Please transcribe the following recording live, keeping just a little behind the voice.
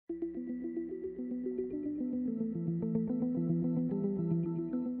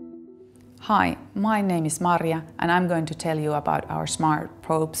Hi, my name is Marja and I'm going to tell you about our smart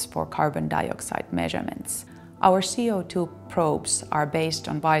probes for carbon dioxide measurements. Our CO2 probes are based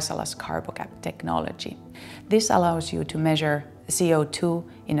on Vaisala's CARBOCAP technology. This allows you to measure CO2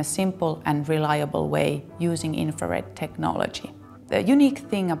 in a simple and reliable way using infrared technology. The unique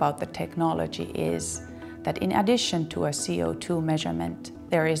thing about the technology is that in addition to a CO2 measurement,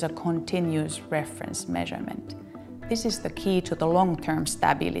 there is a continuous reference measurement. This is the key to the long-term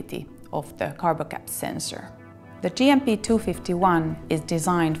stability of the CARBOCAP sensor. The GMP251 is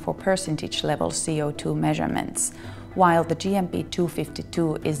designed for percentage level CO2 measurements, while the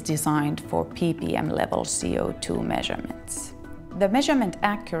GMP252 is designed for ppm-level CO2 measurements. The measurement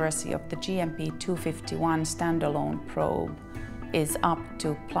accuracy of the GMP251 standalone probe is up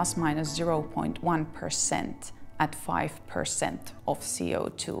to plus-minus 0.1% at 5% of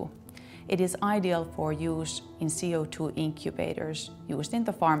CO2. It is ideal for use in CO2 incubators used in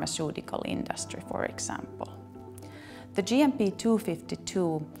the pharmaceutical industry, for example. The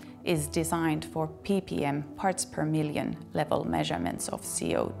GMP252 is designed for ppm, parts per million, level measurements of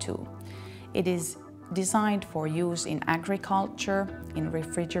CO2. It is designed for use in agriculture, in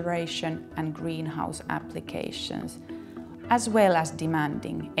refrigeration and greenhouse applications, as well as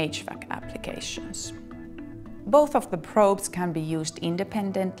demanding HVAC applications. Both of the probes can be used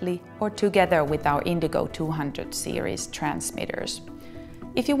independently or together with our Indigo 200 series transmitters.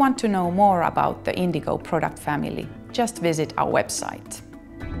 If you want to know more about the Indigo product family, just visit our website.